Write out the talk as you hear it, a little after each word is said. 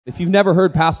If you've never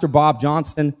heard Pastor Bob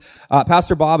Johnson,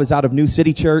 Pastor Bob is out of New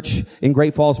City Church in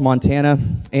Great Falls, Montana.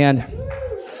 And,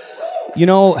 you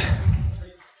know,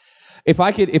 if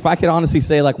I could honestly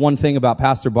say like one thing about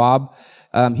Pastor Bob,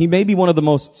 he may be one of the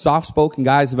most soft-spoken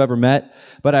guys I've ever met,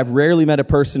 but I've rarely met a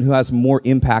person who has more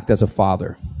impact as a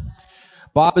father.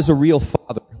 Bob is a real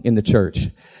father in the church.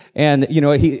 And, you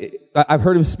know, I've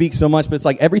heard him speak so much, but it's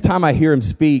like every time I hear him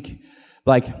speak,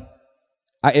 like,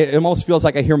 it almost feels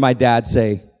like I hear my dad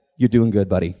say, "You're doing good,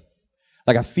 buddy."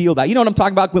 Like I feel that. You know what I'm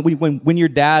talking about? When your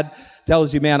dad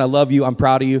tells you, "Man, I love you. I'm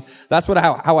proud of you." That's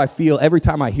how I feel every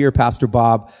time I hear Pastor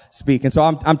Bob speak. And so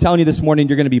I'm telling you this morning,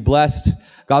 you're going to be blessed.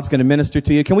 God's going to minister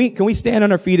to you. Can we stand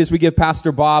on our feet as we give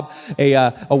Pastor Bob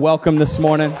a welcome this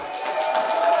morning? Woo.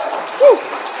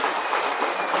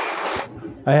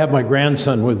 I have my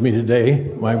grandson with me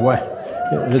today. My wife,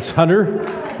 it's Hunter.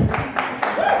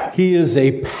 He is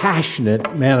a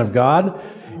passionate man of God,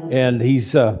 and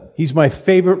he's my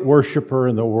favorite worshiper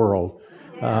in the world.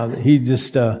 It's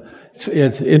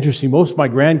interesting. Most of my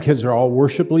grandkids are all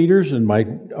worship leaders, and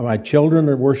my children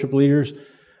are worship leaders.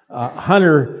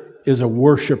 Hunter is a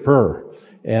worshiper,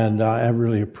 and I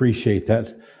really appreciate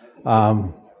that.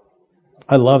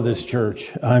 I love this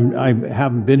church. I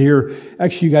haven't been here.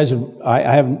 Actually, you guys I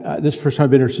haven't. This is the first time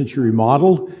I've been here since you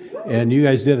remodeled, and you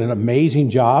guys did an amazing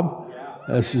job.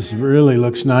 This really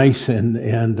looks nice,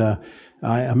 and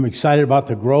I'm excited about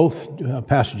the growth.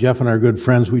 Pastor Jeff and I are good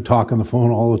friends. We talk on the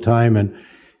phone all the time, and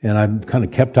I've kind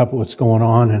of kept up with what's going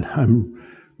on, and I'm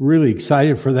really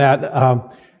excited for that.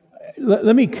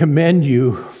 Let me commend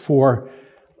you for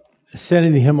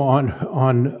sending him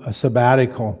on a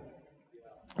sabbatical.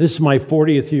 This is my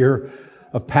 40th year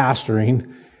of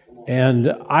pastoring,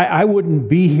 and I wouldn't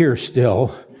be here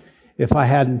still if I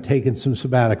hadn't taken some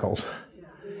sabbaticals.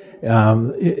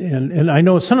 And I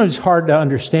know sometimes it's hard to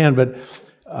understand, but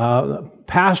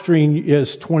pastoring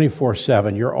is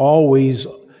 24/7.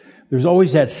 There's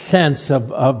always that sense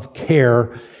of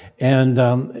care. And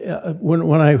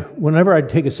whenever I'd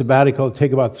take a sabbatical, it'd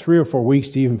take about 3 or 4 weeks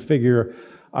to even figure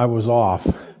I was off.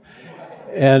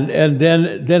 And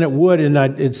then it would, and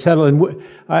it'd settle. And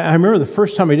I remember the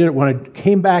first time I did it, when I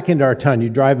came back into our town. You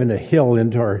drive in a hill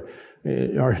into our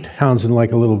town's in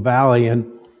like a little valley, and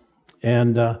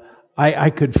I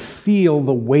could feel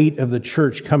the weight of the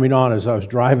church coming on as I was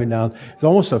driving down. It's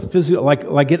almost a physical,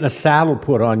 like getting a saddle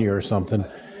put on you or something.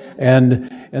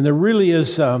 And there really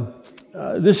is.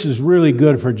 This is really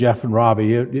good for Jeff and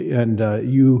Robbie, and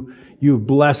you've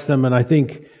blessed them, and I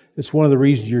think it's one of the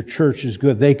reasons your church is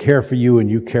good. They care for you, and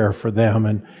you care for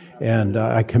them, and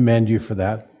I commend you for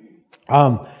that.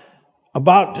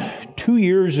 About 2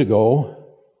 years ago,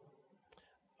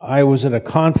 I was at a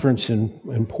conference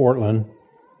in Portland,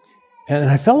 and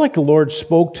I felt like the Lord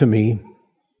spoke to me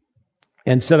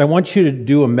and said, "I want you to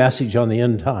do a message on the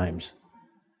end times."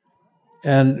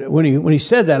 And when he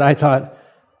said that, I thought,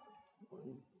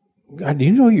 "God, do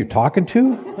you know who you're talking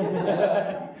to?"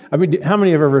 I mean, how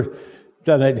many have ever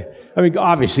done that? I mean,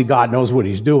 obviously God knows what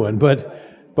He's doing, but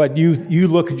you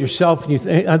look at yourself and you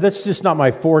think, "That's just not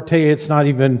my forte. It's not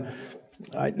even."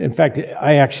 In fact,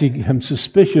 I actually am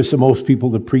suspicious of most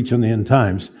people that preach on the end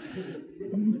times,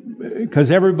 because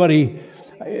everybody,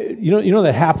 you know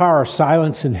that half hour of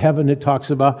silence in heaven it talks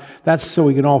about. That's so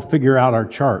we can all figure out our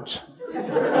charts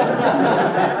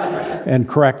and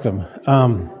correct them.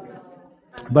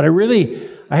 But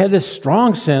I had this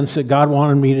strong sense that God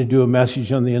wanted me to do a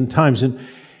message on the end times, and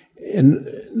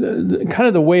kind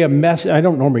of the way a message. I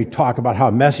don't normally talk about how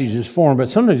a message is formed, but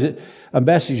sometimes a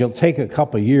message will take a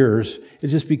couple of years.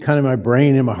 It'll just be kind of my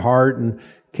brain and my heart, and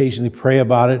occasionally pray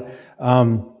about it.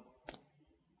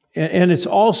 And it's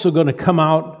also going to come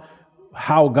out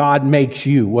how God makes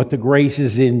you, what the grace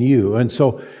is in you. And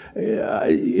so,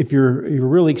 if you're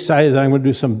really excited that I'm going to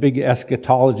do some big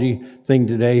eschatology thing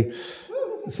today,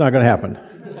 it's not going to happen.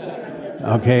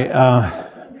 Okay.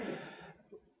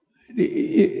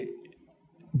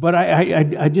 But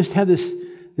I just had this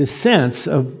sense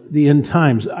of the end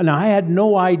times. Now, I had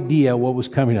no idea what was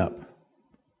coming up.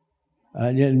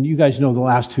 And you guys know the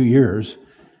last 2 years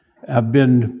have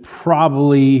been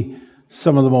probably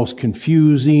some of the most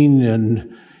confusing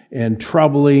and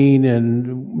troubling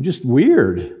and just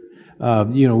weird.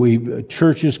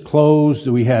 Churches closed.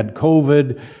 We had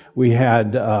COVID. We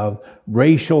had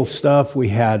racial stuff. We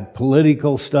had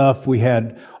political stuff. We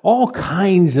had all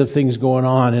kinds of things going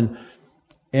on.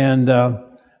 And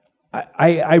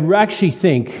I actually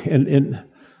think, and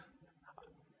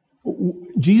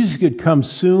Jesus could come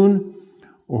soon,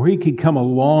 or He could come a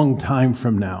long time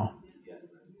from now.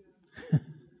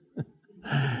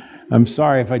 I'm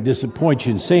sorry if I disappoint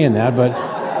you in saying that, but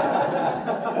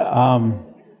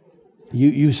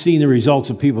You've seen the results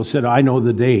of people who said, I know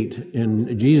the date.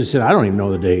 And Jesus said, I don't even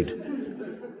know the date.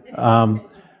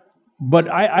 But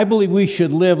I believe we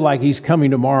should live like He's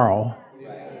coming tomorrow.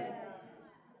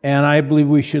 And I believe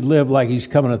we should live like He's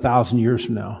coming 1,000 years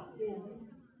from now.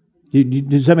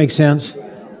 Does that make sense?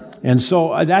 And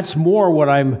so that's more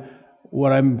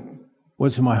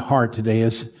what's in my heart today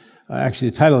is, actually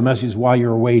the title of the message is While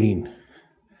You're Waiting.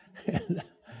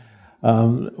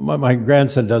 My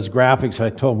grandson does graphics.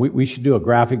 I told him we should do a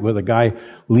graphic with a guy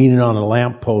leaning on a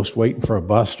lamppost waiting for a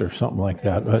bus or something like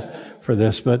that. But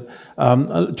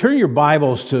turn your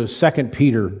Bibles to 2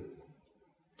 Peter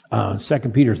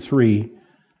 3.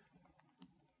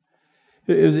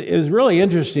 It was really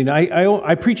interesting.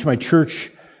 I preach my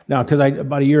church now because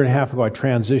about a year and a half ago I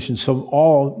transitioned.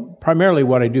 So primarily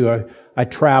what I do, I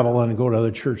travel and go to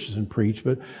other churches and preach.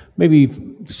 But maybe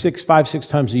 5, 6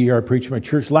 times a year I preach my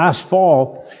church. Last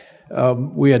fall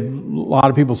we had a lot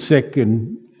of people sick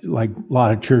and like a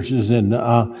lot of churches and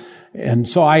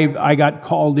so I got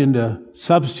called in to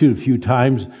substitute a few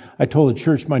times. I told the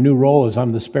church my new role is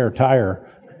I'm the spare tire,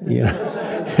 you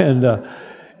know,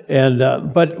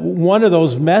 but one of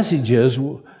those messages,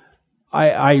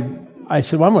 I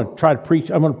said, well, I'm going to try to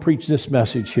preach. I'm going to preach this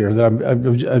message here that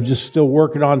I'm just still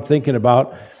working on, thinking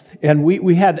about. And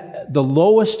we had the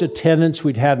lowest attendance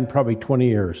we'd had in probably 20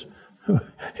 years.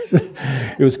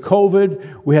 It was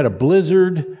COVID. We had a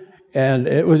blizzard, and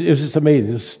it was just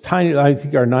amazing. This tiny. I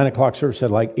think our 9 o'clock service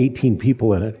had like 18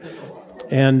 people in it,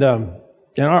 and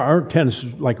our attendance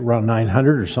was like around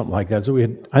 900 or something like that. So I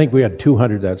think we had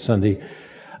 200 that Sunday.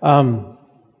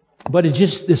 But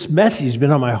this message has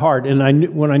been on my heart.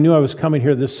 And when I knew I was coming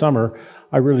here this summer,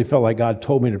 I really felt like God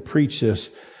told me to preach this.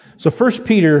 So 2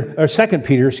 Peter,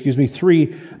 3,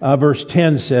 verse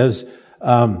 10 says,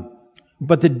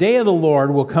 but the day of the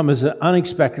Lord will come as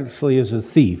unexpectedly as a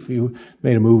thief. You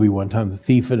made a movie one time, The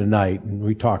Thief in the Night, and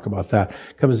we talk about that.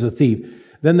 Come as a thief.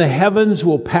 Then the heavens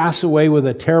will pass away with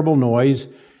a terrible noise.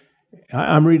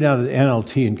 I'm reading out of the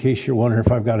NLT in case you're wondering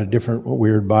if I've got a different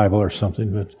weird Bible or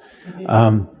something. But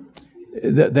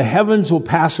the heavens will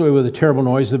pass away with a terrible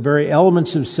noise. The very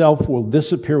elements themselves will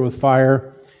disappear with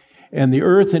fire, and the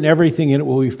earth and everything in it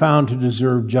will be found to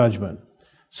deserve judgment.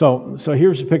 So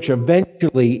here's the picture.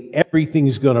 Eventually,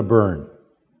 everything's going to burn.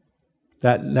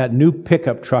 That new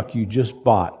pickup truck you just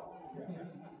bought.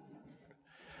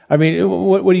 I mean,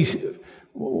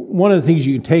 one of the things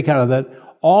you can take out of that,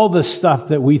 all the stuff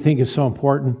that we think is so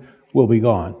important will be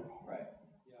gone.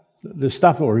 The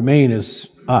stuff that will remain is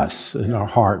us and our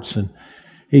hearts. And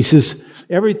he says,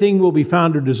 everything will be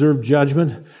found to deserve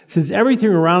judgment. Since everything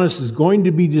around us is going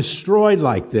to be destroyed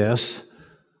like this,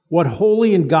 what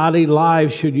holy and godly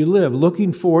lives should you live,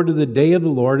 looking forward to the day of the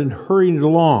Lord and hurrying it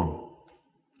along?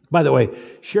 By the way,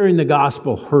 sharing the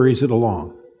gospel hurries it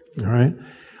along. All right?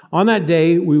 On that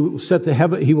day, he will set the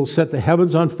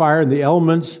heavens on fire, and the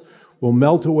elements will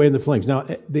melt away in the flames. Now,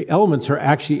 the elements are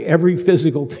actually every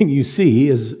physical thing you see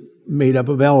is made up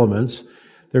of elements.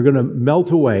 They're going to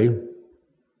melt away.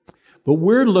 But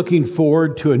we're looking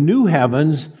forward to a new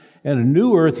heavens and a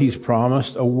new earth, he's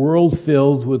promised, a world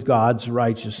filled with God's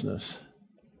righteousness.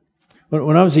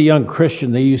 When I was a young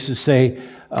Christian, they used to say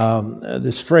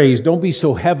this phrase, don't be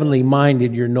so heavenly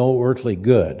minded, you're no earthly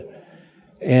good.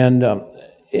 And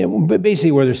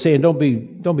basically where they're saying, don't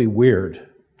be weird.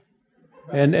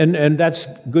 And that's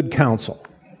good counsel.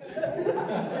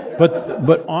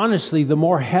 But honestly, the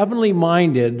more heavenly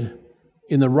minded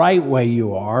in the right way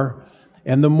you are,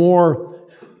 and the more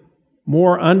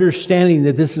understanding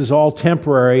that this is all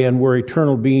temporary and we're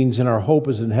eternal beings and our hope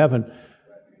is in heaven,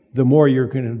 the more you're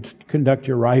going to conduct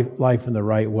your life in the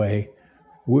right way.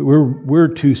 We're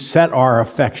to set our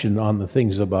affection on the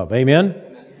things above. Amen?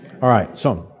 All right,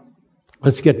 so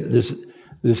let's get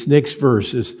this next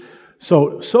verse is,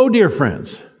 so dear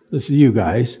friends, this is you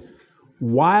guys,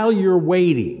 while you're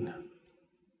waiting.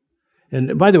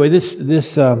 And by the way, this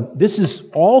is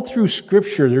all through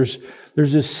Scripture.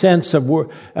 There's this sense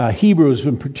of Hebrews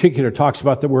in particular talks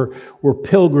about that we're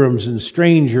pilgrims and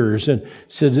strangers, and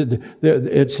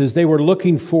it says they were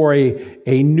looking for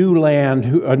a new land,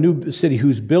 a new city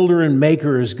whose builder and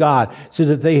maker is God. It says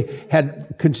that they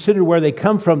had considered where they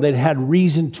come from, they'd had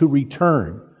reason to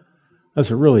return.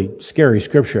 That's a really scary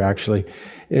scripture, actually.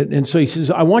 And so he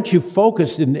says, I want you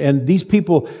focused, and these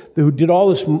people who did all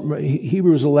this,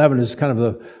 Hebrews 11 is kind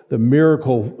of the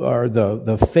miracle or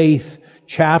the faith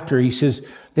chapter. He says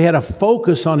they had a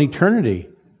focus on eternity.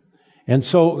 And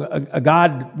so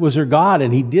God was their God,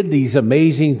 and he did these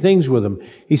amazing things with them.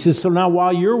 He says, so now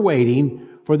while you're waiting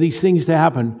for these things to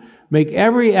happen, make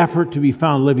every effort to be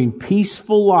found living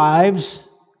peaceful lives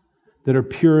that are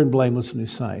pure and blameless in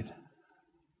his sight.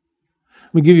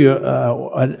 Let me give you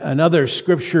another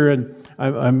scripture, and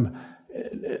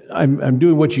I'm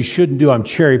doing what you shouldn't do. I'm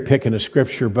cherry picking a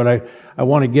scripture, but I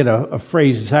want to get a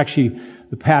phrase. It's actually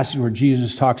the passage where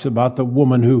Jesus talks about the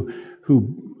woman who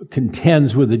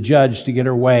contends with the judge to get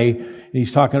her way, and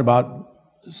he's talking about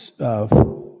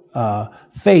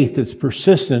faith that's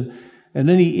persistent. And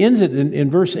then he ends it in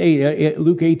verse 8,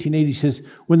 Luke 18:8. He says,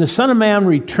 "When the Son of Man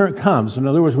comes," in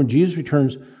other words, when Jesus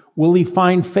returns, "will he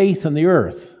find faith on the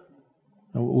earth?"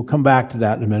 We'll come back to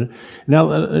that in a minute.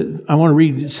 Now, I want to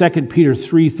read 2 Peter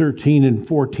 3:13 and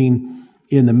 14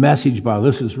 in the Message Bible.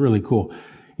 This is really cool.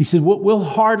 He says, we'll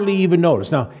hardly even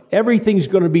notice. Now, everything's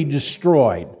going to be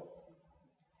destroyed.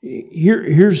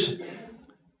 Here's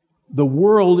the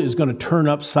world is going to turn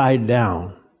upside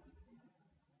down.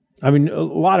 I mean, a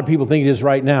lot of people think it is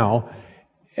right now,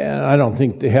 and I don't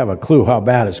think they have a clue how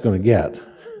bad it's going to get.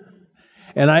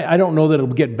 And I don't know that it'll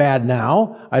get bad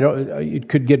now. It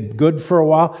could get good for a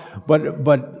while, but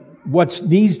what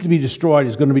needs to be destroyed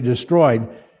is going to be destroyed.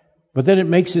 But then it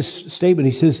makes this statement.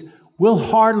 He says, we'll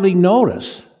hardly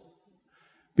notice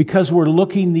because we're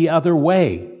looking the other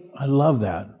way. I love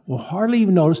that. We'll hardly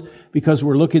even notice because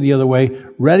we're looking the other way,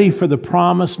 ready for the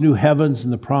promised new heavens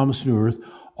and the promised new earth,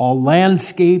 all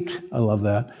landscaped. I love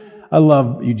that. I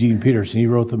love Eugene Peterson. He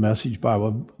wrote the Message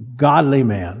Bible. Godly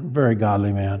man, very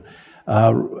godly man.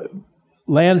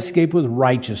 Landscape with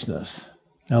righteousness.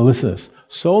 Now listen to this.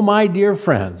 So, my dear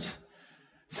friends,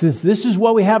 since this is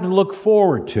what we have to look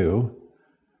forward to,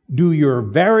 do your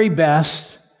very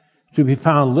best to be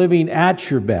found living at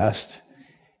your best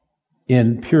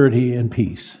in purity and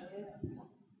peace.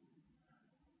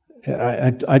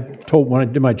 I told, when I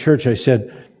did my church, I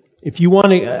said, if you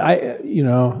want to, I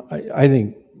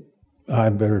think, I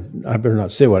better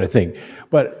not say what I think,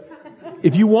 but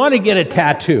if you want to get a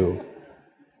tattoo,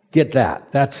 get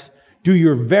that. That's, do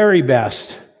your very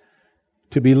best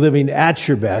to be living at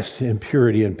your best in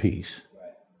purity and peace.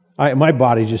 My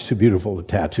body's just too beautiful to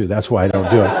tattoo. That's why I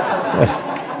don't do it.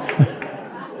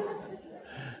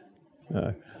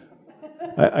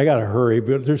 I got to hurry,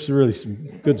 but there's really some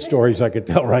good stories I could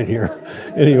tell right here.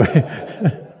 Anyway,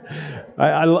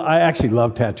 I actually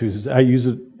love tattoos. I use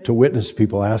it to witness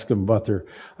people, ask them about their.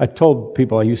 I told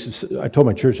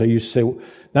my church I used to say,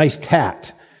 "Nice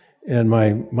tat," and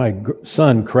my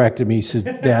son corrected me. He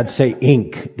said, "Dad, say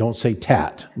ink, don't say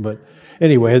tat." But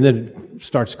anyway, and then it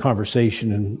starts a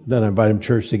conversation, and then I invite him to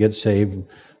church to get saved,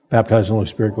 baptize in the Holy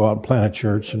Spirit, go out and plant a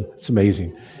church, and it's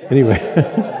amazing. Anyway,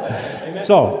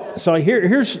 so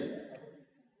here's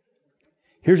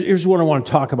what I want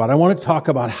to talk about. I want to talk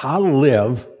about how to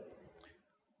live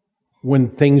when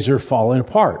things are falling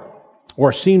apart,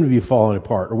 or seem to be falling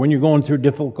apart, or when you're going through a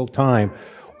difficult time,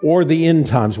 or the end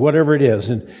times, whatever it is.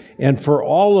 And for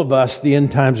all of us, the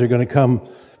end times are going to come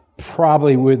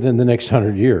probably within the next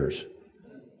 100 years.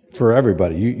 For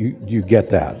everybody, you get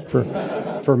that.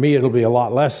 For me, it'll be a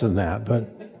lot less than that.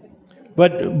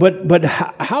 But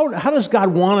how does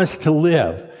God want us to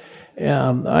live?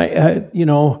 When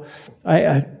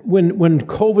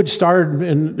COVID started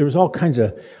and there was all kinds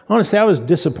of, honestly, I was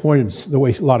disappointed the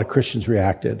way a lot of Christians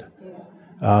reacted.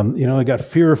 They got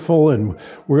fearful and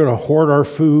we're going to hoard our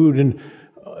food, and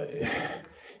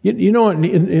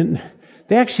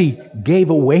they actually gave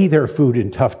away their food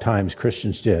in tough times.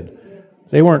 Christians did.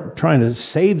 They weren't trying to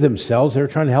save themselves; they were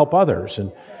trying to help others.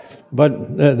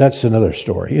 But that's another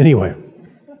story. Anyway,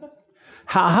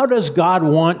 how does God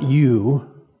want you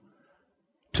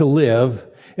to live?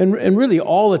 And really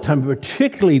all the time,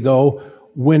 particularly though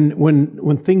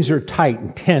when things are tight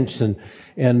and tense and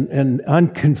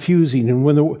unconfusing,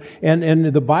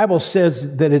 and the Bible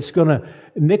says that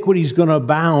iniquity is going to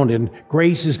abound and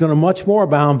grace is going to much more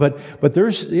abound, but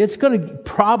it's going to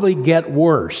probably get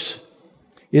worse.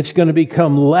 It's going to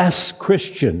become less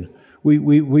Christian.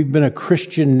 We've been a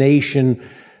Christian nation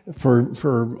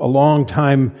for a long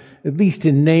time, at least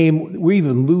in name. We're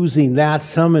even losing that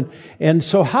some. And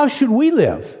so how should we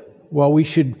live? Well, we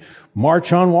should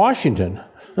march on Washington.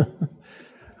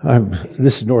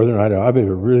 This is Northern Idaho. I better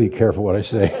be really careful what I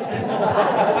say.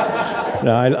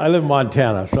 No, I live in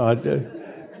Montana, so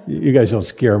you guys don't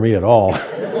scare me at all.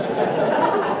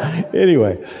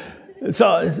 Anyway, so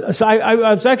I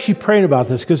was actually praying about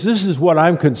this because this is what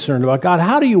I'm concerned about. God,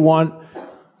 how do you want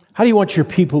your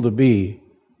people to be?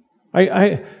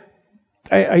 I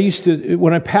used to,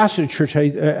 when I pastored a church,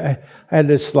 I had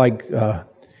this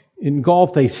in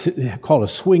golf they call it a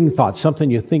swing thought, something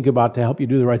you think about to help you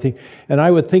do the right thing. And I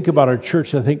would think about our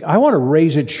church and I think, I want to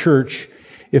raise a church,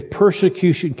 if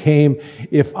persecution came,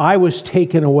 if I was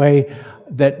taken away,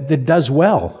 that does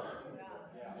well.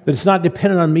 That it's not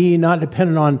dependent on me, not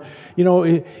dependent on,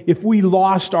 if we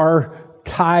lost our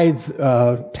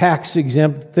tithe, tax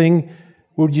exempt thing,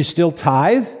 would you still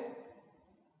tithe?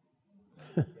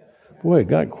 Boy, it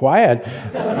got quiet.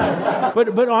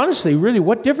 But honestly, really,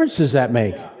 what difference does that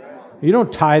make? You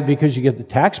don't tithe because you get the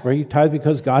tax break. You tithe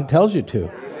because God tells you to.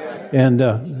 And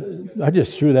I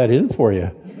just threw that in for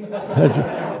you.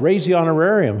 Raise the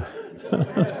honorarium.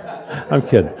 I'm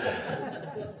kidding.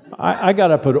 I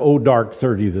got up at dark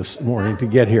 30 this morning to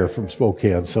get here from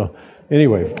Spokane. So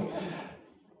anyway,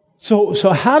 so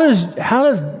how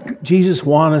does Jesus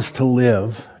want us to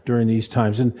live during these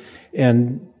times?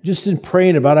 And just in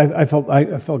praying about it, I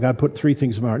felt God put three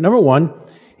things in my heart. Number one,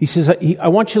 He says, I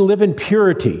want you to live in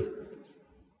purity.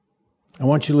 I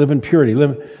want you to live in purity.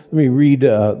 Let me read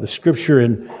the scripture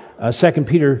in 2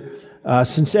 Peter.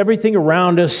 Since everything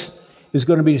around us is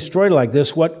going to be destroyed like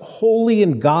this, what holy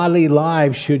and godly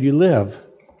lives should you live?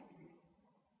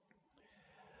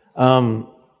 I've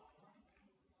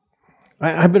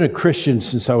been a Christian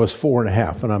since I was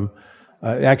 4.5, and I'm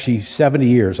actually 70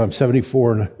 years. I'm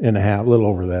 74 and a half, a little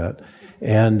over that.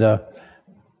 And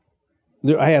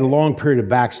I had a long period of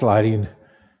backsliding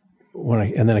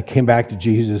and then I came back to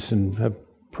Jesus and have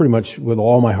pretty much with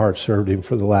all my heart served Him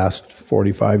for the last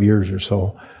 45 years or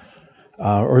so,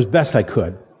 or as best I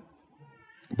could.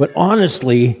 But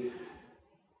honestly,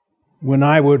 when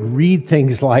I would read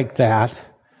things like that,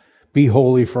 be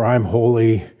holy for I'm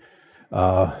holy,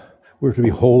 we're to be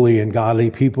holy and godly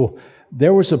people,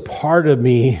 there was a part of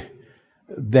me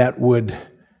that would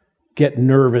get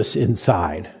nervous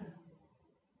inside.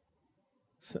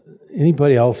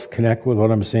 Anybody else connect with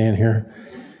what I'm saying here?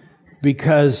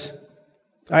 Because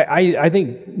I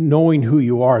think knowing who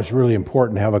you are is really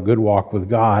important to have a good walk with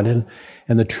God.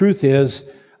 And the truth is,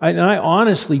 I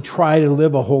honestly try to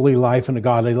live a holy life and a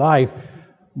godly life,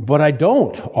 but I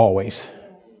don't always.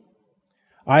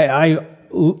 I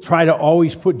try to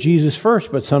always put Jesus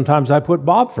first, but sometimes I put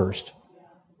Bob first.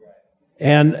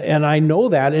 And I know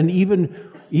that, and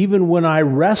even when I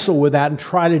wrestle with that and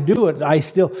try to do it,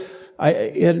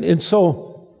 and so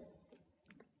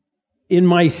in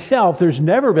myself, there's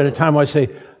never been a time where I say,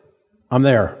 I'm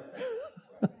there.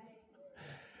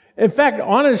 In fact,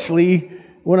 honestly,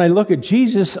 when I look at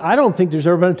Jesus, I don't think there's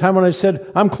ever been a time when I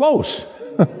said, I'm close.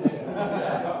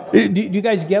 Do you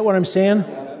guys get what I'm saying?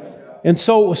 And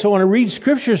so when I read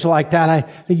scriptures like that, I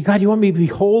think, God, you want me to be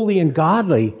holy and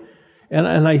godly.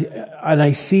 And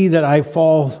I see that I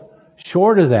fall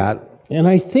short of that. And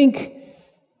I think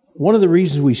one of the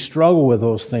reasons we struggle with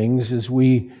those things is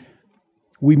we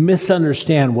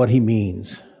misunderstand what He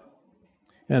means.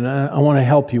 And I want to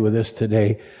help you with this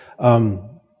today.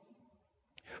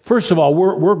 First of all,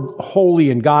 we're holy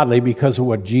and godly because of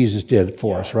what Jesus did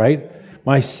for us, right?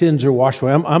 My sins are washed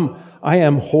away. I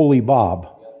am holy Bob.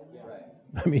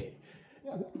 I mean,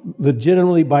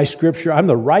 legitimately by Scripture, I'm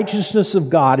the righteousness of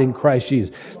God in Christ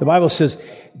Jesus. The Bible says,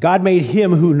 God made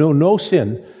Him who knew no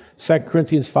sin, 2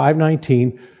 Corinthians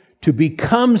 5:19, to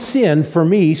become sin for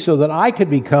me so that I could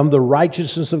become the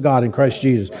righteousness of God in Christ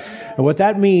Jesus. And what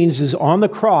that means is on the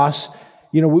cross,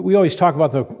 you know, we always talk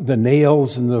about the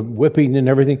nails and the whipping and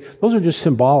everything. Those are just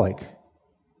symbolic.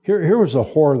 Here was the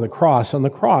horror of the cross. On the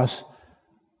cross,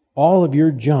 all of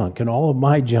your junk and all of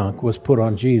my junk was put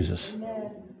on Jesus.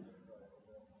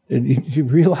 Did you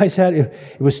realize that?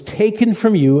 It was taken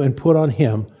from you and put on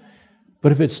Him.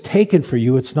 But if it's taken for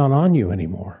you, it's not on you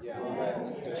anymore.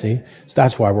 See? So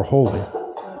that's why we're holy.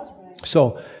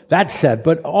 So that said,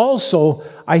 but also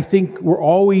I think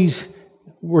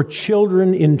we're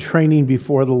children in training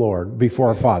before the Lord, before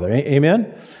our Father.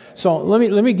 Amen? So let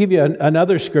me give you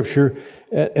another scripture,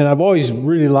 and I've always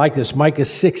really liked this. Micah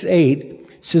 6:8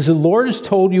 says, the Lord has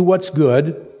told you what's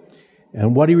good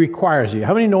and what He requires of you.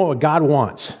 How many know what God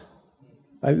wants?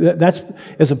 That's,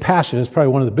 as a pastor, that's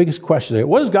probably one of the biggest questions.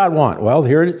 What does God want? Well,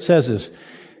 here it says this.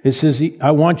 It says,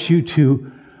 I want you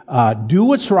to do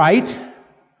what's right.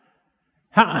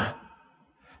 How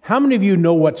many of you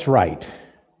know what's right?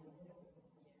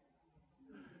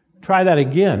 Try that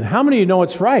again. How many of you know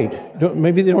what's right?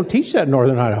 Maybe they don't teach that in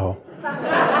Northern Idaho.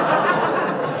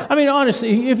 I mean,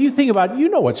 honestly, if you think about it, you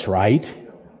know what's right.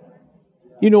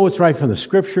 You know what's right from the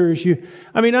Scriptures.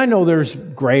 I know there's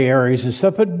gray areas and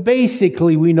stuff, but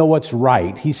basically we know what's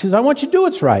right. He says, I want you to do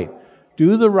what's right.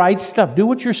 Do the right stuff. Do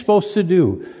what you're supposed to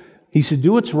do. He said,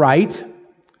 do what's right.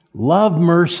 Love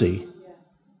mercy.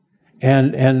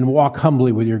 And walk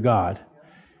humbly with your God.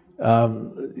 I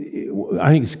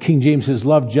think it's King James says,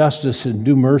 love justice and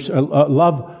do mercy.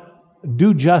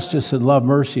 Do justice and love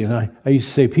mercy. And I used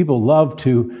to say people love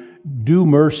to do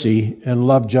mercy and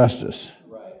love justice.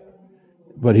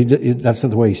 But that's not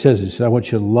the way He says it. He said, I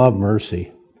want you to love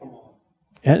mercy.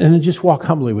 And just walk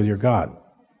humbly with your God.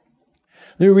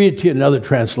 Let me read it to you in another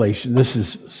translation. This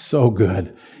is so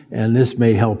good, and this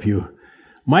may help you.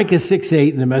 Micah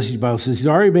 6:8 in the Message Bible says, He's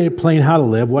already made it plain how to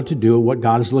live, what to do, what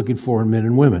God is looking for in men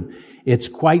and women. It's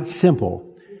quite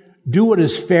simple. Do what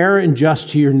is fair and just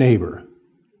to your neighbor.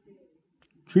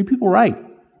 Treat people right.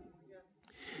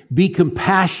 Be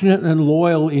compassionate and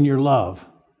loyal in your love.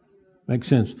 Makes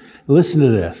sense. Listen to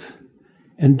this.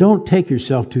 And don't take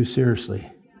yourself too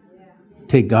seriously.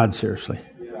 Take God seriously.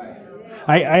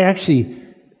 I actually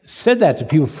said that to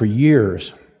people for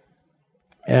years.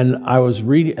 And I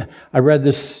read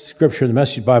this scripture in the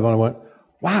Message Bible, and I went,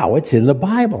 wow, it's in the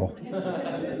Bible.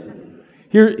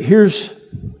 Here's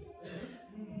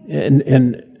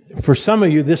for some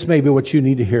of you, this may be what you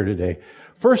need to hear today.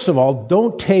 First of all,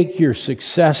 don't take your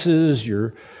successes,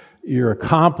 your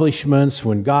accomplishments,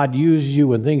 when God uses you,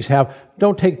 when things happen,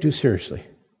 don't take it too seriously.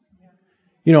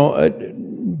 You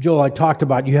know, Joel, I talked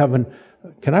about you having,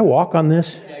 can I walk on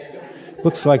this?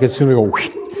 Looks like it's going to go,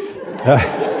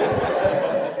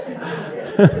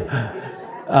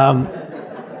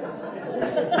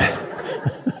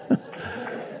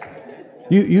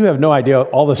 You have no idea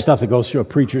all the stuff that goes through a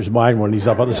preacher's mind when he's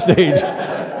up on the stage.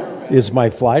 Is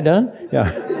my fly done?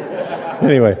 Yeah.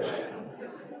 Anyway,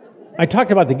 I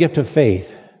talked about the gift of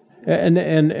faith, and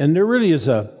there really is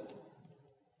a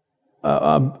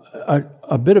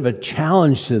bit of a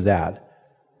challenge to that,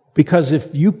 because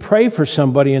if you pray for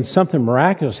somebody and something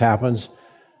miraculous happens,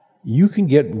 you can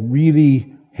get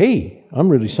really, hey, I'm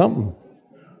really something.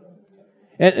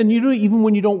 And you know, even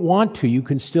when you don't want to, you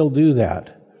can still do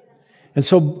that. And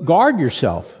so guard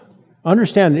yourself.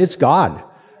 Understand it's God.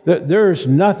 There's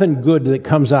nothing good that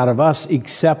comes out of us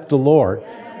except the Lord.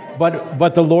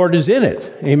 But the Lord is in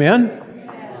it. Amen?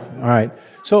 All right.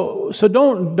 So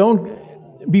don't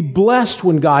be blessed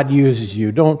when God uses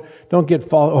you. Don't get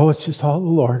it's just all the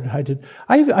Lord.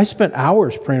 I spent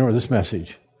hours praying over this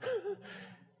message.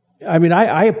 I mean,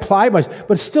 I applied myself,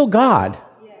 but it's still God.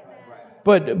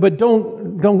 But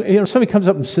don't, you know, somebody comes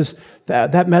up and says,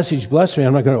 that message blessed me.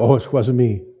 I'm not going to, it wasn't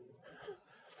me.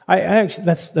 I actually,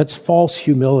 that's false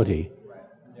humility.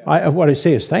 What I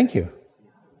say is thank you.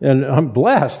 And I'm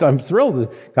blessed. I'm thrilled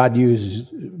that God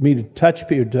uses me to touch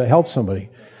people, to help somebody.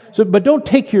 But don't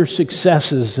take your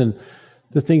successes and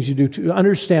the things you do to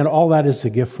understand all that is a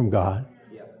gift from God.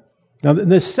 Now,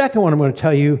 the second one I'm going to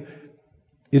tell you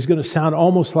is going to sound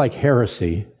almost like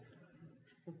heresy.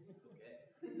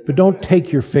 But don't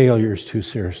take your failures too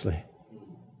seriously.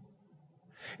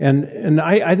 And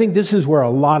I think this is where a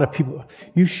lot of people,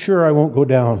 you sure I won't go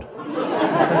down?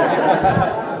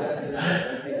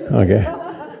 Okay.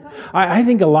 I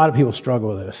think a lot of people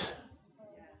struggle with this.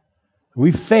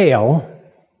 We fail,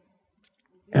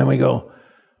 and we go,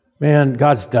 man,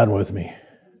 God's done with me.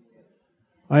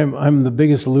 I'm the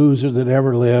biggest loser that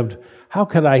ever lived. How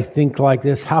could I think like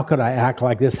this? How could I act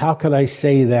like this? How could I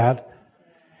say that?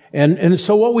 And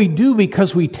so what we do,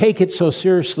 because we take it so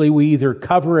seriously, we either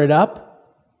cover it up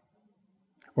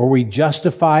or we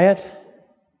justify it.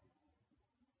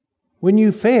 When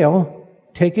you fail,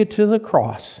 take it to the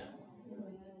cross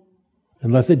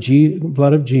and let the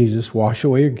blood of Jesus wash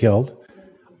away your guilt.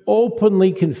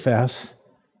 Openly confess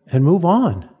and move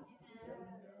on.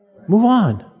 Move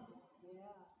on.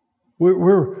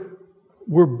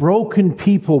 We're broken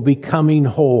people becoming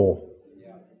whole.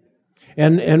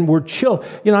 And we're chill.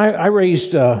 You know, I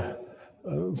raised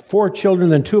 4 children,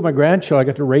 then 2 of my grandchildren. I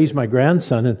got to raise my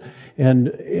grandson,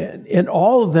 and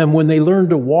all of them, when they learned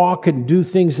to walk and do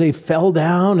things, they fell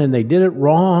down and they did it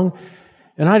wrong.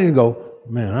 And I didn't go,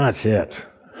 man, that's it.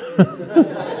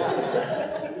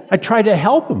 I tried to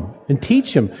help them and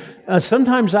teach them.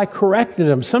 Sometimes I corrected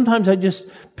them. Sometimes I just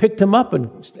picked them up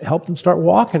and helped them start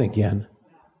walking again.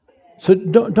 So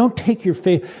don't take your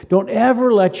don't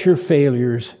ever let your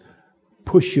failures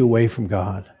push you away from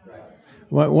God.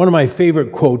 One of my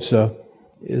favorite quotes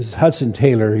is Hudson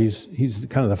Taylor. He's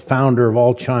kind of the founder of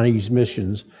all Chinese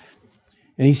missions.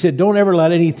 And he said, don't ever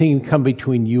let anything come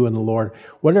between you and the Lord.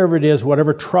 Whatever it is,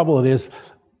 whatever trouble it is,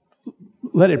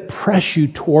 let it press you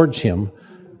towards Him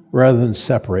rather than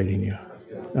separating you.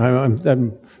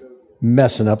 I'm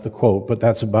messing up the quote, but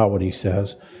that's about what he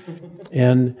says.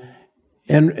 And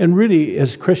really,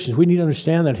 as Christians, we need to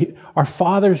understand that our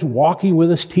Father's walking with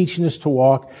us, teaching us to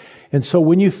walk. And so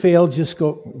when you fail, just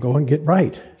go and get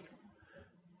right.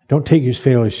 Don't take your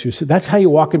failures too seriously. That's how you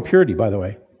walk in purity, by the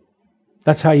way.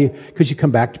 That's how because you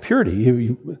come back to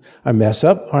purity. I mess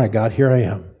up. All right, God, here I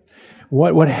am.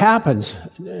 What happens,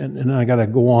 and I got to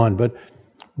go on, but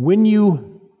when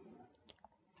you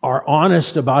are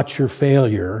honest about your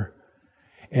failure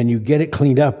and you get it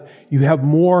cleaned up, you have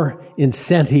more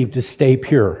incentive to stay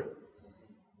pure.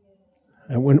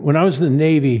 And when I was in the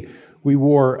Navy, we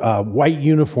wore white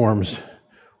uniforms,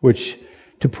 which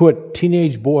to put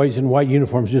teenage boys in white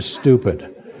uniforms is just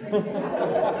stupid.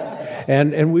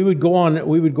 And we would go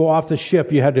off the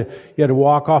ship. You had to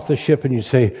walk off the ship, and you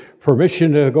say,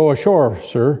 "Permission to go ashore,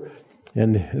 sir."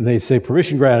 And they say,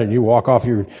 "Permission granted." And you walk off,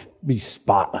 you'd be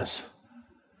spotless.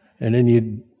 And then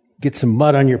you'd get some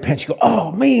mud on your pants. You go,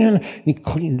 "Oh man!" And you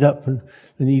clean it up, and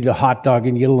then you eat a hot dog,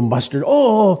 and you get a little mustard.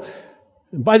 Oh!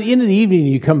 And by the end of the evening,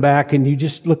 you come back, and you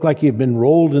just look like you've been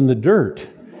rolled in the dirt.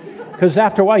 Because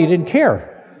after a while, you didn't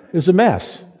care. It was a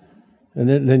mess. And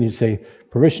then you'd say,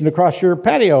 "Permission to cross your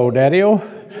patio, Daddy-o."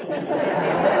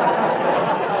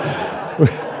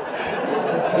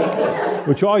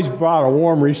 Which always brought a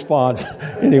warm response.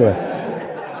 Anyway,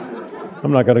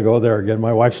 I'm not going to go there again.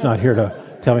 My wife's not here to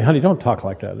tell me, "Honey, don't talk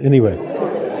like that." Anyway.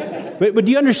 But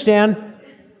do you understand?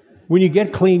 When you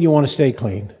get clean, you want to stay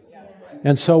clean.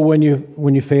 And so when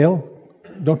you fail,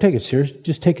 don't take it serious.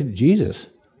 Just take it to Jesus.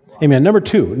 Amen. Number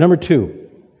two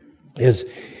is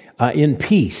in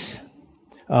peace.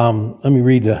 Let me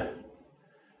read the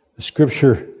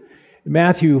scripture.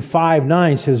 Matthew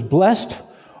 5:9 says, "Blessed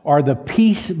are the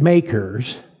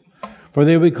peacemakers, for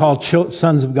they will be called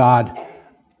sons of God."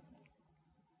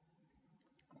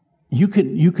 You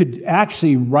could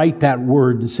actually write that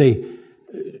word and say,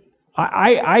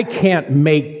 I can't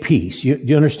make peace. Do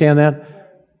you understand that?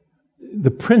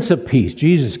 The Prince of Peace,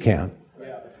 Jesus can.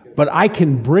 But I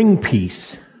can bring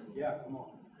peace.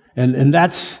 And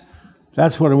that's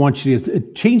what I want you to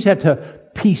do. Change that to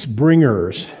peace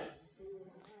bringers.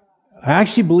 I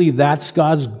actually believe that's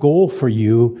God's goal for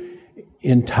you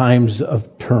in times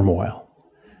of turmoil.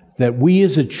 That we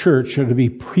as a church are to be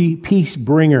peace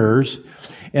bringers.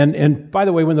 And by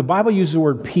the way, when the Bible uses the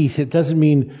word peace, it doesn't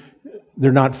mean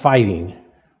they're not fighting.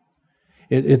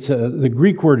 The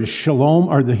Greek word is shalom,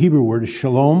 or the Hebrew word is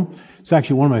shalom. It's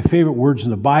actually one of my favorite words in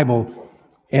the Bible.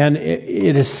 And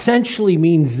it essentially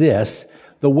means this: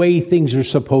 the way things are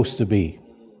supposed to be.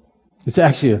 It's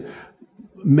actually an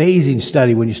amazing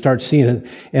study when you start seeing it.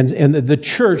 And the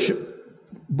church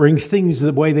brings things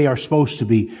the way they are supposed to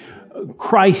be.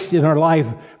 Christ in our life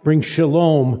brings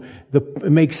shalom,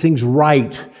 makes things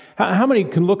right. How many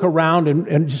can look around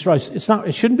and just realize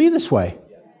it shouldn't be this way?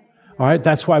 All right,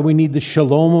 that's why we need the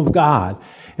shalom of God.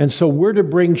 And so we're to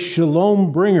bring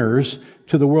shalom bringers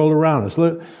to the world around us.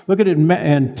 Look at it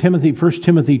in Timothy, 1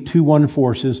 Timothy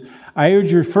 2:1-4 says, "I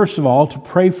urge you, first of all, to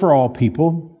pray for all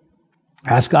people.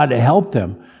 Ask God to help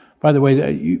them." By the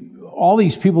way, all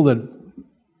these people that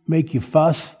make you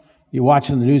fuss, you're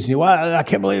watching the news and you, "Well, I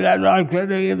can't believe that. I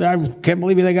can't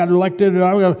believe they got elected."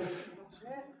 It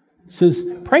says,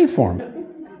 pray for them.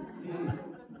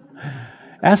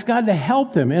 Ask God to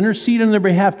help them. Intercede on their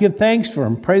behalf. Give thanks for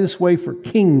them. Pray this way for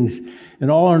kings and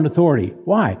all in authority.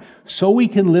 Why? So we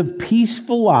can live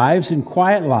peaceful lives and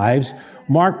quiet lives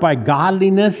marked by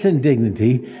godliness and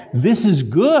dignity. This is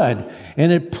good,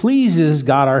 and it pleases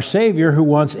God our Savior, who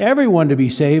wants everyone to be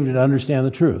saved and understand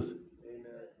the truth.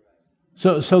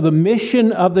 So the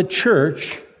mission of the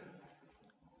church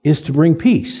is to bring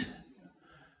peace.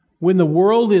 When the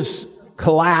world is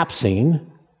collapsing,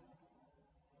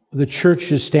 the church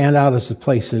should stand out as the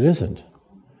place it isn't.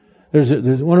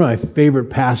 There's one of my favorite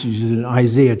passages in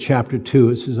Isaiah chapter 2.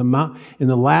 It says, "In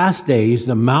the last days,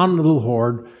 the mountain of the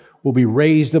Lord will be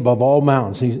raised above all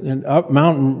mountains." And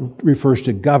mountain refers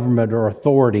to government or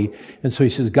authority. And so he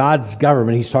says God's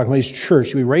government, he's talking about his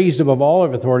church, will be raised above all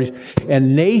of authorities,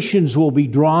 and nations will be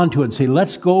drawn to it and say,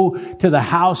 "Let's go to the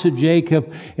house of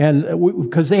Jacob," and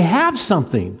because they have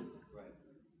something.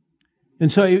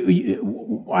 And so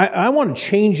I want to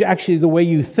change actually the way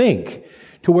you think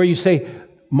to where you say,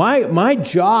 my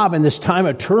job in this time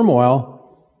of turmoil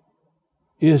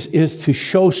is to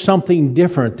show something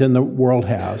different than the world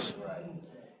has.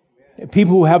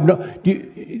 People who have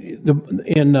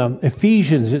in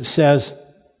Ephesians it says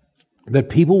that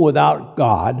people without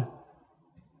God,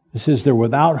 it says they're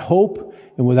without hope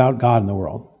and without God in the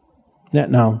world.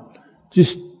 Now,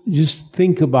 just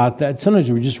think about that.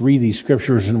 Sometimes we just read these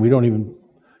scriptures and we don't even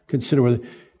consider whether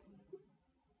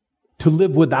to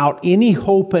live without any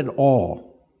hope at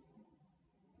all.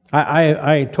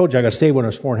 I told you I got saved when I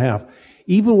was 4.5.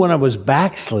 Even when I was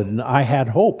backslidden, I had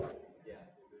hope.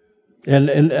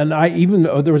 And I even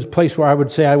there was a place where I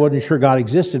would say I wasn't sure God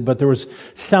existed, but there was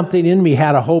something in me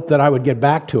had a hope that I would get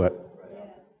back to it.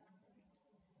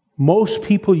 Most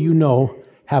people you know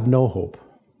have no hope.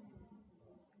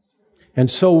 And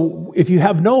so if you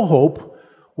have no hope,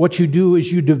 what you do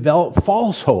is you develop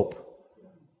false hope.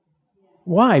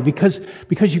 Why? Because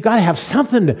you got to have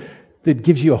something that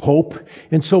gives you a hope.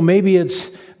 And so maybe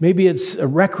it's a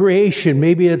recreation,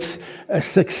 maybe it's a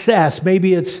success,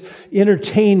 maybe it's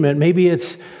entertainment, maybe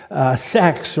it's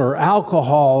sex or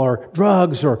alcohol or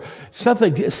drugs or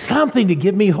something to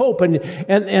give me hope. And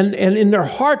in their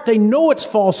heart, they know it's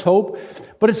false hope,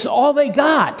 but it's all they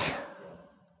got.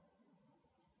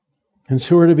 And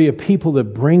so we're to be a people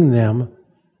that bring them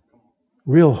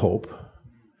real hope.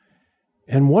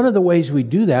 And one of the ways we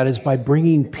do that is by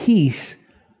bringing peace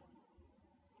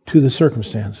to the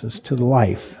circumstances, to the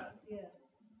life.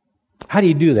 How do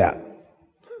you do that?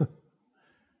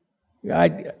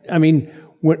 I mean,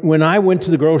 when I went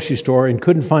to the grocery store and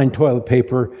couldn't find toilet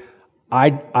paper,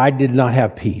 I did not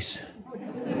have peace.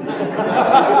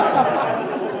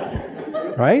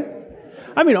 Right?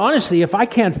 I mean, honestly, if I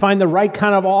can't find the right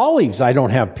kind of olives, I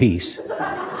don't have peace.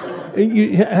 How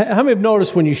many have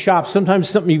noticed when you shop, sometimes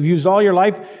something you've used all your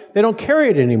life, they don't carry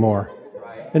it anymore.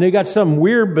 And they got some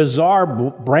weird, bizarre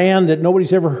brand that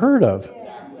nobody's ever heard of.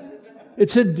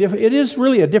 It is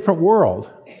really a different world.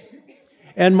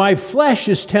 And my flesh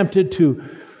is tempted to...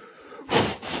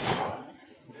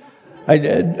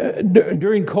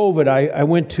 During COVID, I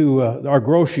went to our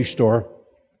grocery store,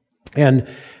 and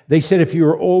they said if you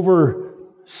were over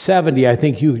 70, I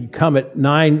think you could come at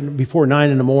before 9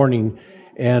 in the morning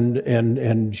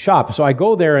and shop. So I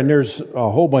go there, and there's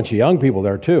a whole bunch of young people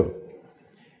there too.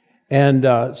 And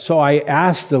so I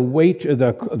asked the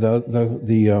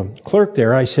clerk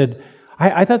there. I said,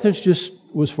 I thought this just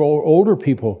was for older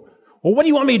people. Well, what do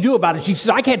you want me to do about it? She says,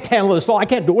 I can't handle this all. I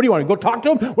can't do it. What do you want me to go talk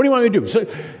to him? What do you want me to do? So,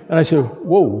 and I said,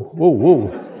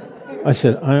 whoa. I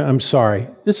said, I'm sorry.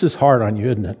 This is hard on you,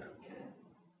 isn't it?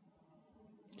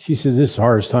 She said, this is the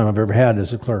hardest time I've ever had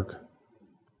as a clerk.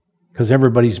 Because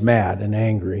everybody's mad and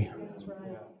angry.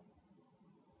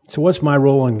 So what's my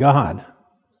role in God?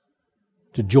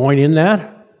 To join in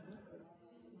that?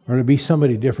 Or to be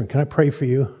somebody different? Can I pray for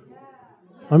you?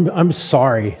 I'm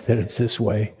sorry that it's this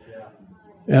way.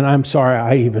 And I'm sorry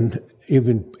I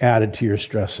even added to your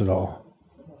stress at all.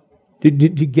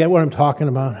 Did you get what I'm talking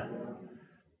about?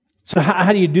 So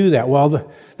how do you do that? Well,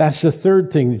 that's the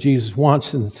third thing that Jesus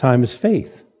wants in the time is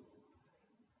faith.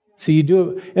 So you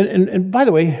do it. And by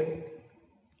the way,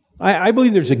 I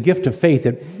believe there's a gift of faith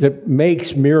that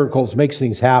makes miracles, makes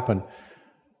things happen.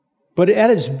 But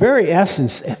at its very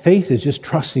essence, faith is just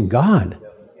trusting God.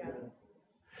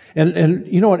 And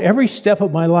you know what? Every step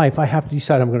of my life, I have to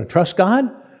decide I'm going to trust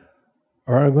God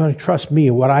or I'm going to trust me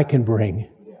and what I can bring.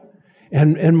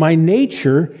 And my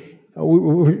nature, I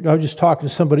was just talking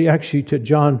to somebody, actually to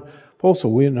John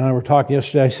Polsel. We and I were talking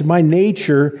yesterday. I said, my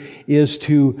nature is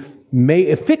to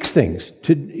fix things.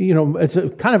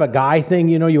 It's kind of a guy thing.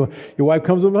 Your wife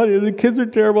comes up, honey, the kids are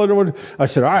terrible. I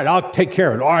said, all right, I'll take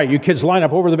care of it. All right, you kids line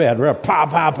up over the bed. Pow,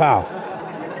 pow, pow.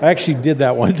 I actually did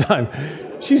that one time.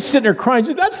 She's sitting there crying. She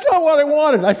said, that's not what I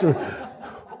wanted. I said,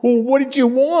 well, what did you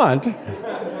want?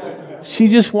 She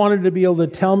just wanted to be able to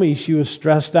tell me she was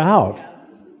stressed out.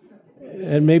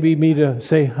 And maybe me to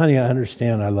say, honey, I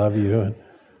understand. I love you. And,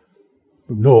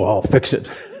 no, I'll fix it.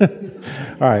 All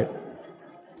right.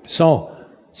 So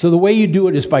the way you do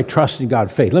it is by trusting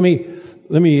God, faith. Let me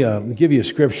give you a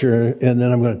scripture, and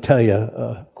then I'm going to tell you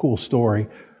a cool story.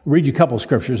 Read you a couple of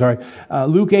scriptures. All right,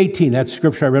 Luke 18. That's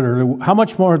scripture I read earlier. How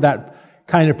much more of that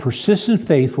kind of persistent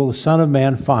faith will the Son of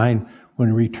Man find when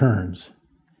he returns?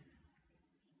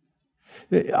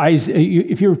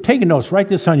 If you're taking notes, write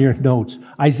this on your notes.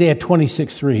 Isaiah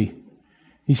 26:3.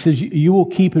 He says, "You will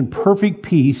keep in perfect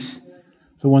peace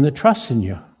the one that trusts in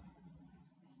you."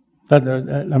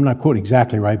 I'm not quoting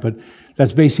exactly right, but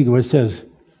that's basically what it says.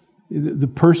 The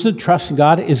person that trusts in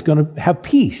God is going to have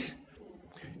peace.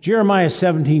 Jeremiah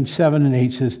 17:7 and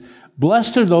 8 says,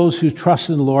 "Blessed are those who trust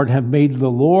in the Lord, have made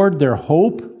the Lord their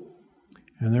hope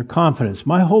and their confidence."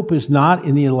 My hope is not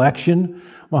in the election.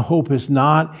 My hope is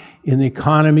not in the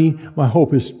economy. My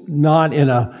hope is not in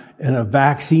a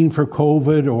vaccine for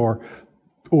COVID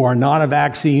or not a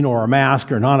vaccine or a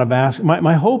mask or not a mask.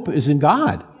 My hope is in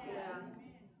God.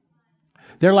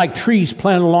 They're like trees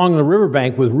planted along the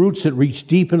riverbank with roots that reach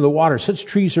deep into the water. Such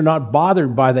trees are not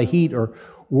bothered by the heat or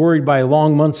worried by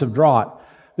long months of drought.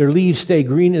 Their leaves stay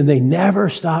green and they never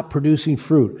stop producing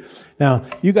fruit. Now,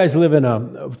 you guys live in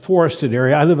a forested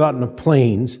area. I live out in the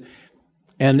plains.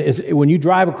 And when you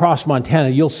drive across Montana,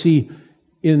 you'll see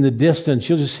in the distance,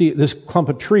 you'll just see this clump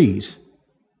of trees.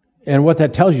 And what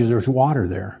that tells you, there's water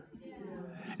there.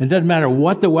 It doesn't matter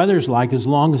what the weather's like, as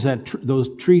long as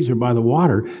those trees are by the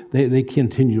water, they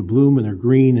continue to bloom and they're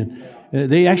green,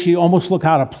 and they actually almost look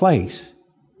out of place.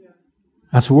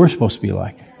 That's what we're supposed to be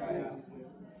like.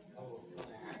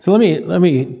 So let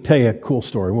me tell you a cool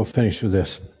story. We'll finish with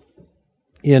this.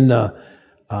 in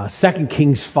 2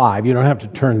 Kings 5. You don't have to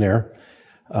turn there.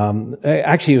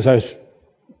 Actually,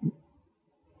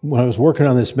 when I was working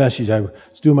on this message, I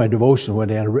was doing my devotion one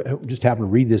day, and I just happened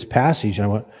to read this passage, and I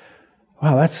went,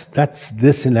 wow, that's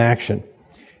this in action.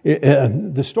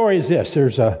 The story is this.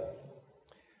 There's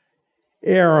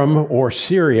Aram, or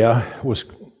Syria, was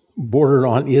bordered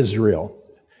on Israel.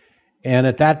 And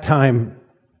at that time,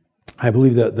 I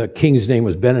believe that the king's name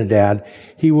was Ben-Hadad.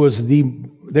 They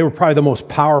were probably the most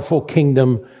powerful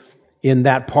kingdom in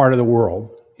that part of the world.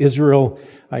 Israel,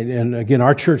 and again,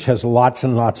 our church has lots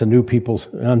and lots of new people,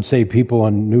 unsaved people,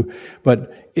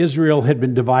 but Israel had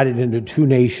been divided into two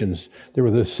nations. There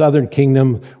were the southern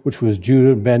kingdom, which was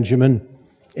Judah and Benjamin,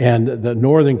 and the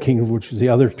northern kingdom, which was the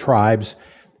other tribes,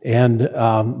 and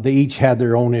they each had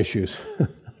their own issues.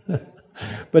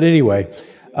 But anyway,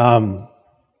 but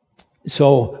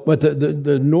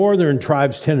the northern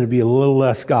tribes tended to be a little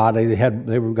less godly.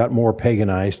 They got more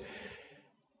paganized.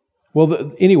 Well,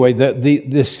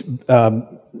 this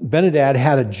Ben-Hadad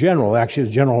had a general, actually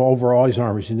a general over all his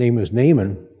armies. His name was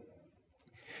Naaman,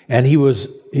 and he was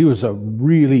a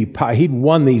really he'd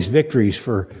won these victories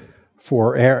for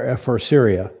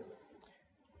Syria,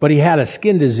 but he had a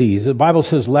skin disease. The Bible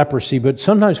says leprosy, but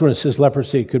sometimes when it says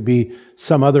leprosy, it could be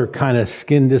some other kind of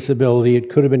skin disability.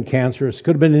 It could have been cancerous. It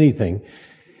could have been anything.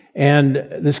 And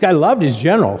this guy loved his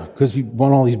general because he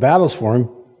won all these battles for him.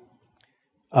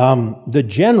 The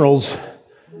generals,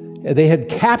 they had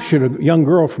captured a young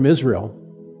girl from Israel.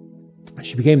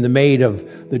 She became the maid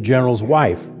of the general's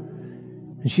wife.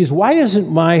 And she says, why doesn't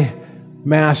my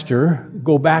master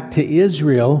go back to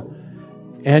Israel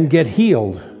and get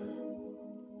healed?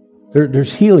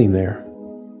 There's healing there.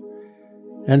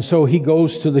 And so he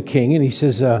goes to the king and he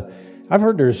says, I've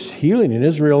heard there's healing in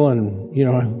Israel, and,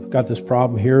 I've got this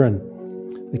problem here. And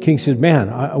the king says, man,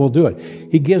 I will do it.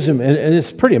 He gives him, and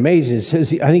it's pretty amazing. It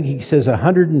says, I think he says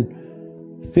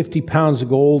 150 pounds of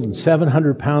gold and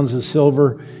 700 pounds of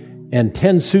silver and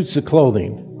 10 suits of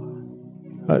clothing.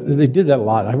 They did that a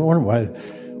lot. I wonder why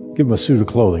give him a suit of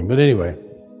clothing. But anyway,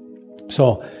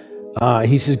 so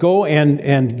he says, go,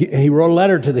 and he wrote a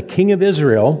letter to the king of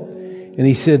Israel, and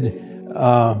he said,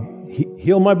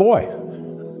 heal my boy.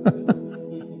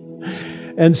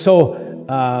 And so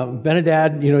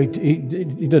Ben-Hadad,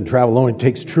 he doesn't travel alone. He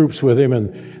takes troops with him,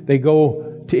 and they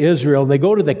go to Israel. They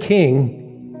go to the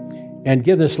king and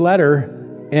give this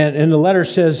letter, and the letter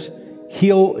says,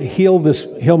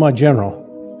 heal my general.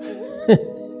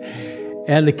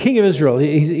 And the king of Israel,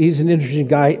 he's an interesting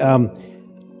guy.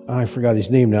 I forgot his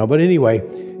name now, but anyway,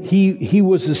 he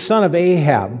was the son of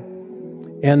Ahab,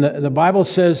 and the Bible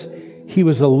says he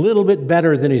was a little bit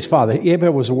better than his father.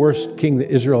 Ahab was the worst king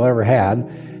that Israel ever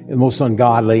had, the most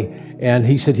ungodly, and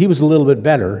he said he was a little bit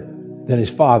better than his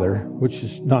father, which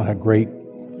is not a great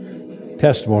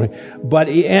testimony. But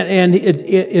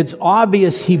it's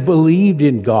obvious he believed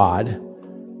in God,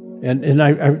 and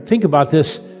I think about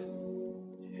this.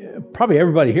 Probably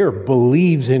everybody here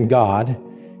believes in God,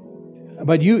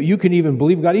 but you can even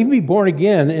believe God, even be born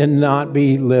again and not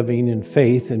be living in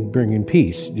faith and bringing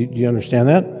peace. Do you understand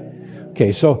that?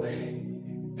 Okay, so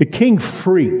the king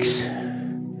freaks,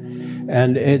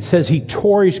 and it says he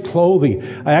tore his clothing.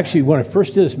 I actually, when I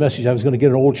first did this message, I was going to get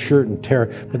an old shirt and tear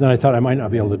it, but then I thought I might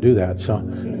not be able to do that. So,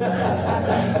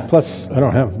 plus I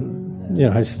don't have,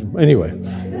 anyway.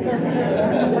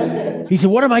 He said,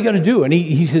 what am I going to do? And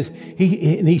he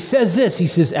says this. He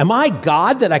says, am I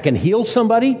God that I can heal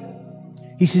somebody?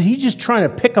 He says, he's just trying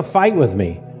to pick a fight with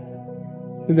me.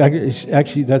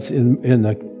 Actually, that's in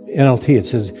the NLT. It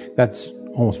says that's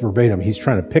almost verbatim. He's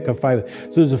trying to pick a fight.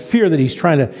 So there's a fear that he's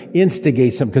trying to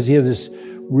instigate something because he has this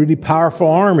really powerful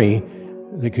army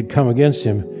that could come against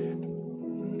him.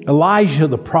 Elijah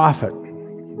the prophet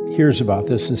hears about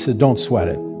this and said, don't sweat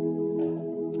it.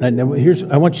 And I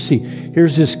want you to see,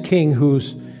 here's this king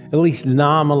who's at least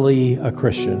nominally a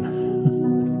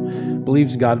Christian,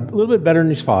 believes in God a little bit better than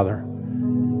his father.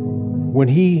 When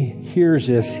he hears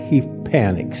this, he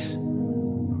panics.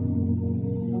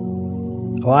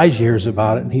 Elijah hears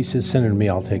about it, and he says, send it to me,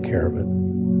 I'll take care of it.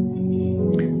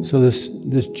 So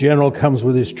this general comes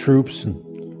with his troops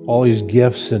and all his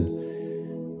gifts,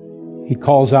 and he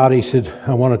calls out, he said,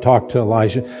 I want to talk to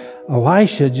Elijah.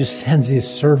 Elisha just sends his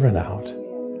servant out.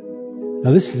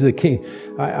 Now, this is the king.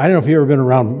 I don't know if you've ever been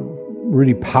around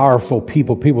really powerful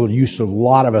people used to a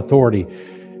lot of authority.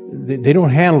 They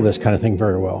don't handle this kind of thing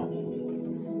very well.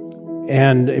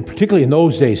 And particularly in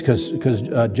those days, because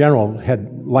general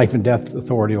had life and death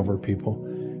authority over people.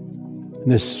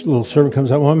 And this little servant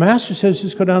comes out, well, my master says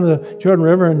just go down to the Jordan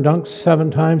River and dunk 7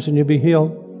 times and you'll be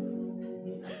healed.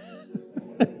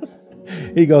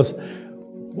 He goes,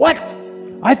 what?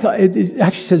 I thought, it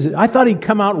actually says, I thought he'd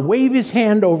come out and wave his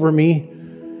hand over me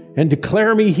and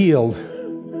declare me healed.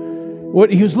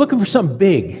 He was looking for something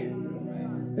big.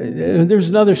 There's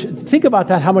another, think about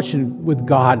that, how much with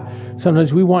God,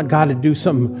 sometimes we want God to do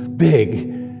something big,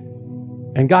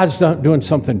 and God's not doing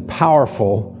something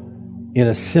powerful in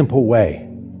a simple way.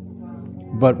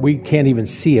 But we can't even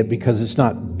see it because it's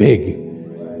not big.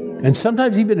 And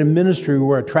sometimes even in ministry,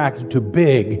 we're attracted to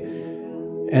big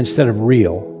instead of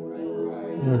real.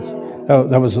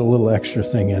 That was a little extra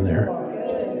thing in there.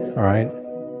 All right.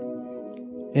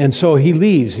 And so he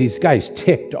leaves. These guys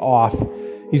ticked off.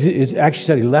 He's actually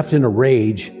said he left in a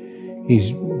rage.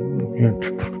 He's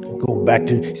going back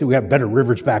to, he said, we have better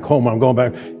rivers back home. I'm going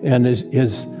back. And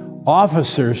his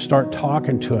officers start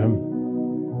talking to him.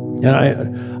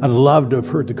 And I'd love to have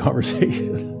heard the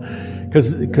conversation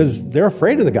because they're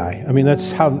afraid of the guy. I mean,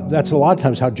 that's a lot of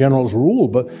times how generals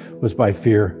ruled, but was by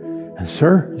fear. And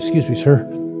sir, excuse me, sir,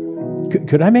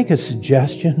 could I make a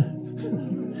suggestion?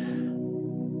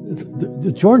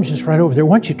 The Jordan's just right over there.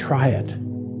 Why don't you try it?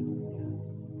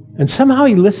 And somehow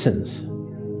he listens.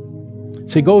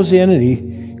 So he goes in and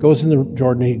he goes in the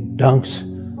Jordan and he dunks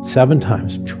 7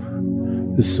 times.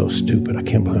 This is so stupid. I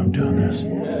can't believe I'm doing this.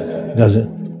 He does it.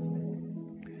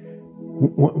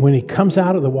 When he comes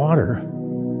out of the water,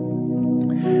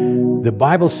 the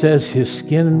Bible says his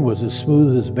skin was as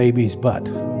smooth as a baby's butt.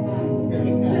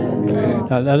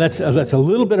 Now that's a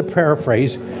little bit of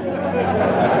paraphrase.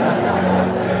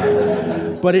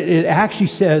 But it actually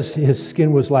says his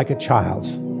skin was like a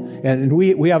child's. And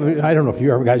we have, I don't know if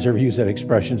you guys ever use that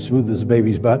expression, smooth as a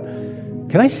baby's butt.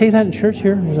 Can I say that in church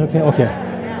here? Is that okay?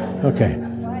 Okay.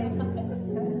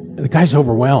 The guy's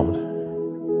overwhelmed.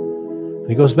 And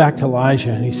he goes back to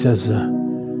Elijah and he says,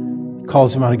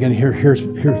 calls him out again, here's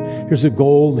the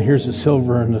gold, and here's the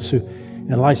silver, and the suit.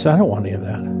 And Elijah said, I don't want any of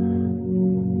that.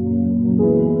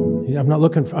 I'm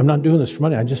not doing this for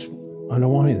money. I don't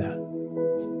want any of that.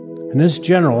 And this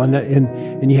general,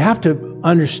 and you have to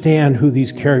understand who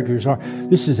these characters are.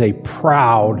 This is a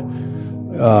proud,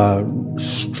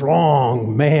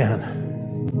 strong man.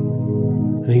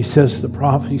 And he says to the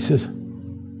prophet, he says,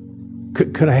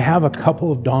 could I have a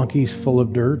couple of donkeys full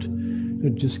of dirt?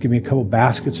 Just give me a couple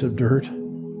baskets of dirt.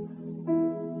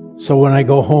 So when I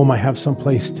go home, I have some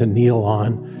place to kneel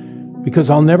on, because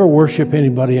I'll never worship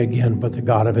anybody again but the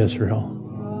God of Israel.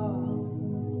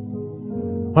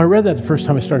 When I read that the first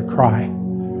time, I started crying.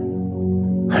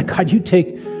 God, you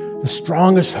take the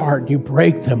strongest heart and you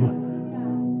break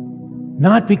them,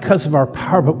 not because of our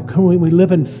power, but because we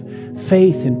live in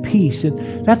faith and peace.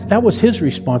 And that was his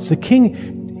response. The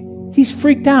king, he's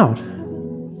freaked out.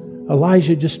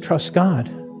 Elijah just trusts God.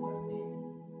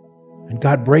 And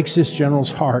God breaks this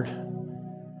general's heart.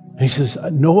 And he says,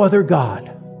 no other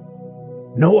God.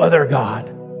 No other God.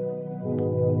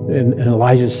 And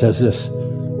Elijah says this,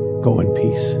 go in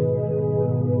peace.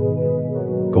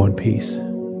 Go in peace.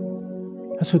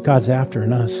 That's what God's after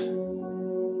in us.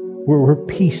 We're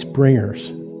peace bringers.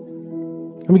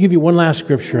 Let me give you one last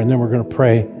scripture and then we're going to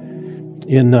pray.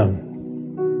 And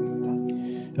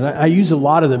I use a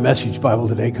lot of the Message Bible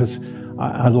today because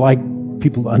I'd like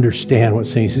people to understand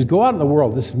what's saying. He says, go out in the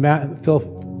world. This is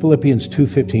Philippians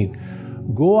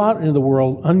 2:15. Go out into the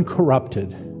world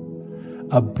uncorrupted,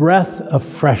 a breath of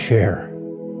fresh air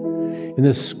in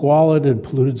this squalid and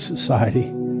polluted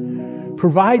society.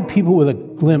 Provide people with a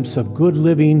glimpse of good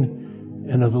living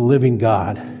and of the living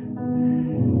God.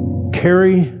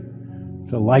 Carry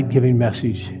the light-giving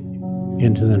message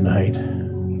into the night.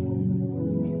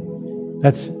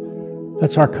 That's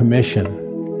our commission.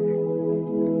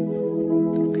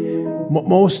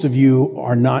 Most of you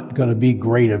are not going to be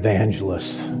great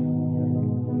evangelists.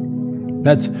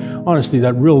 That's honestly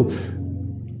that's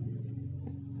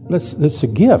a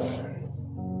gift.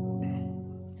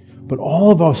 But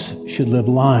all of us should live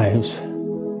lives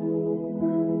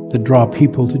that draw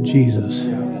people to Jesus.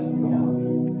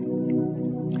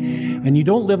 And you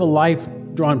don't live a life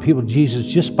drawing people to Jesus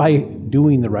just by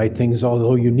doing the right things,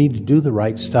 although you need to do the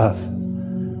right stuff.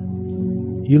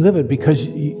 You live it because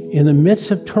in the midst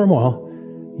of turmoil,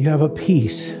 you have a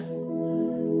peace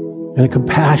and a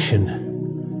compassion.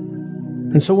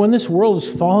 And so when this world is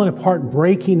falling apart and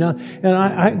breaking up,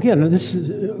 and again, this is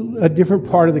a different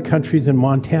part of the country than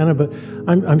Montana, but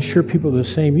I'm sure people are the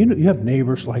same. You have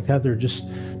neighbors like that.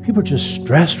 People are just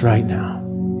stressed right now.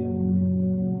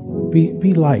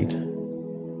 Be light.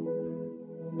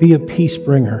 Be a peace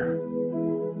bringer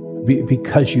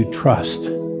because you trust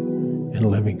in a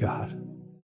living God.